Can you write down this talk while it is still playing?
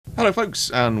Hello folks,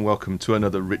 and welcome to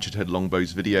another Richard Head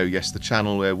Longbows video. Yes, the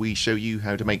channel where we show you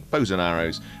how to make bows and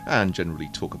arrows and generally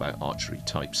talk about archery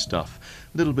type stuff.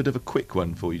 A little bit of a quick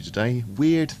one for you today.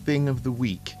 Weird thing of the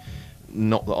week.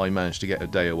 Not that I managed to get a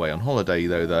day away on holiday,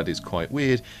 though that is quite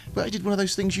weird, but I did one of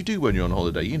those things you do when you're on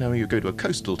holiday. You know, you go to a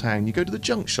coastal town, you go to the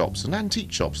junk shops and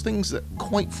antique shops, things that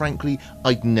quite frankly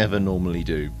I'd never normally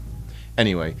do.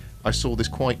 Anyway, I saw this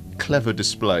quite clever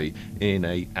display in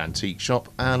an antique shop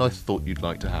and I thought you'd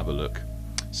like to have a look.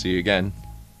 See you again.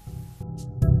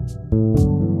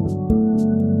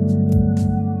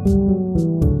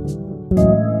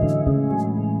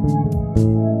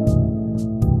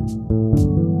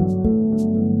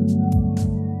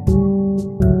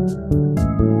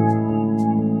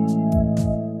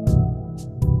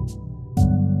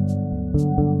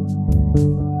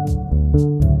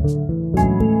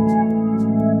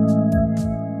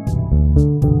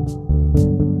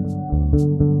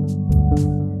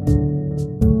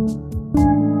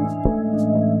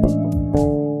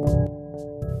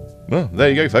 Well, there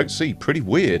you go folks, see, pretty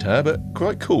weird, huh? But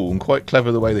quite cool and quite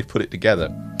clever the way they've put it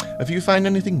together. Have you found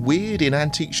anything weird in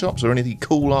antique shops or anything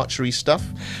cool archery stuff?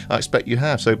 I expect you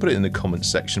have, so put it in the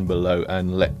comments section below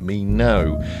and let me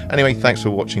know. Anyway, thanks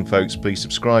for watching folks, please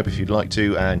subscribe if you'd like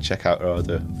to and check out our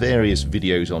other various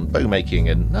videos on bow making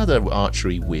and other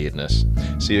archery weirdness.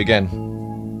 See you again.